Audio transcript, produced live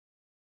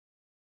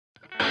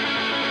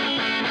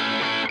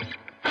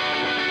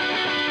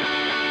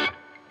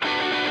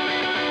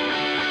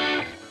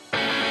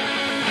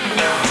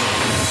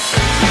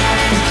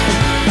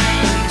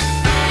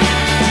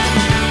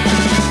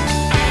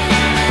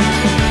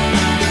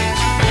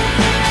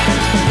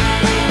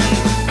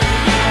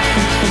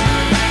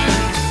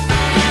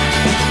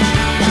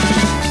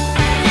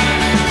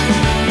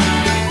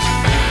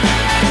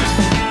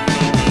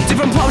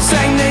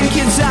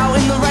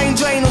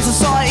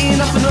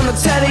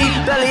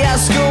barely at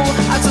school,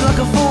 acting like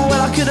a fool when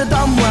I could've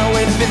done well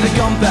if it had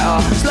gone better.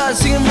 Slurred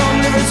singing wrong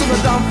lyrics on the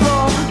dumb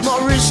floor. Not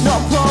rich,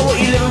 not poor, what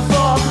you living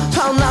for?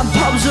 Pound that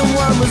pubs and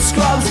wormwood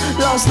scrubs.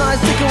 Last night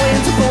took away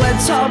into the wet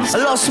tubs.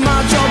 I lost my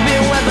job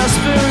in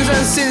Weatherspoons,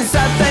 and since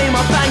that day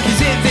my bank is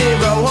hit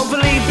zero.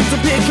 Hopefully things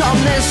will pick up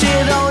next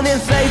year though, and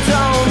if they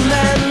don't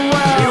then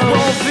well, it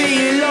won't be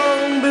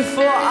long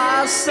before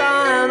I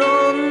sign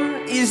on.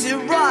 Is it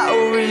right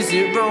or is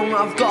it wrong?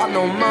 I've got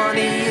no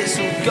money, it's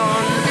all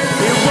gone.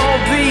 It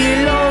won't be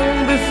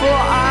long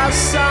before I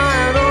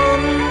sign on.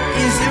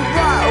 Is it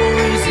right or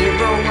is it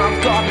wrong? I've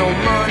got no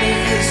money,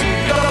 it's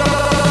all gone.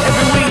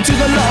 Every week to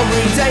the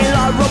lottery,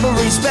 daylight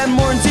robbery. Spend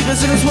more in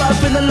tickets than it's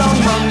worth in the long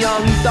run.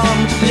 Young, dumb,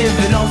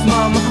 living off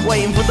mum,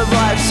 waiting for the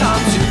right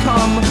time to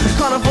come.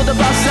 Can't afford the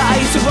bus that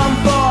I used to run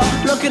for.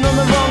 Looking on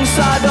the wrong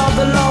side of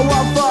the law.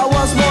 What for?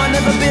 What's more,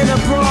 never been a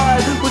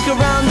bride. Wick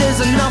around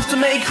is enough to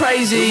make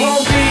crazy. It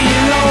won't be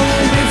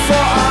long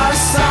before I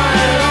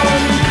sign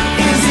on.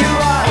 Is it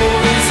right or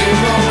is it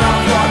wrong?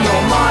 I've got no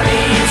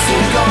money, it's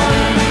all gone.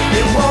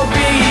 It won't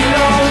be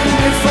long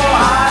before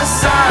I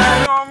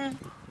sign on.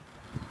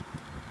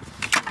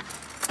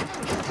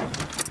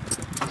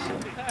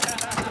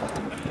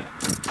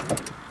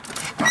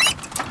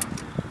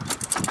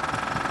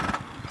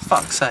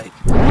 Fuck's sake.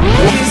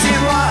 Is it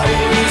right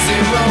or is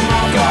it wrong?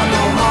 I've got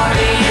no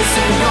money, it's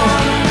all gone.